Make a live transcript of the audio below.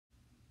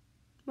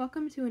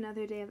Welcome to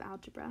another day of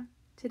algebra.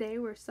 Today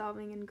we're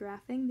solving and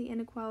graphing the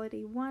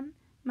inequality 1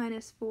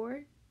 minus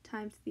 4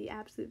 times the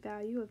absolute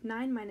value of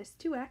 9 minus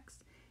 2x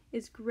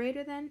is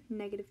greater than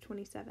negative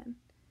 27.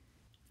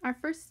 Our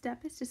first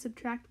step is to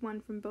subtract 1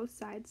 from both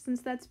sides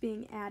since that's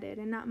being added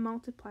and not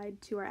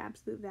multiplied to our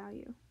absolute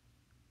value.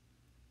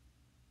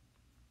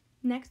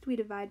 Next we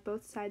divide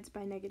both sides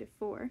by negative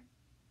 4.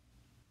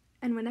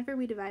 And whenever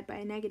we divide by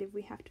a negative,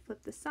 we have to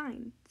flip the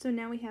sign. So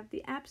now we have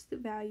the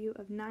absolute value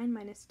of 9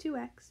 minus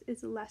 2x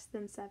is less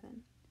than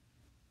 7.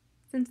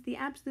 Since the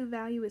absolute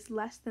value is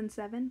less than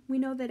 7, we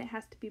know that it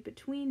has to be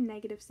between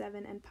negative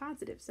 7 and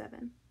positive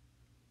 7.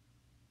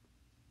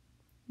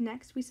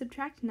 Next, we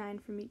subtract 9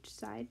 from each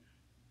side.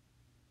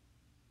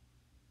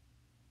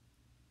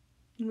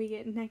 And we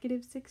get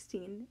negative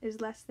 16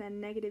 is less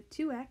than negative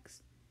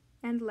 2x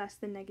and less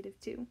than negative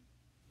 2.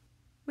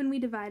 When we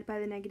divide by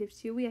the negative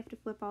 2, we have to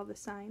flip all the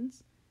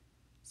signs.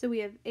 So we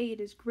have 8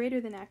 is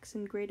greater than x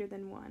and greater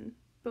than 1,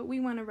 but we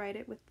want to write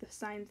it with the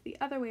signs the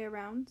other way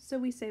around, so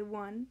we say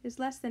 1 is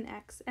less than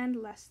x and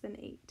less than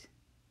 8.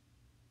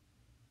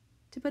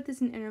 To put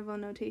this in interval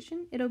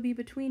notation, it'll be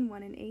between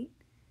 1 and 8,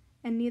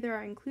 and neither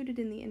are included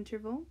in the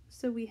interval,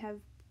 so we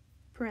have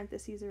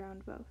parentheses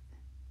around both.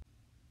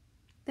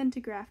 Then to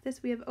graph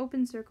this, we have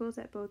open circles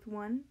at both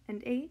 1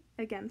 and 8,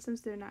 again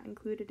since they're not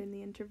included in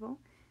the interval,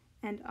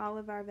 and all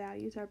of our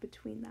values are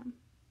between them.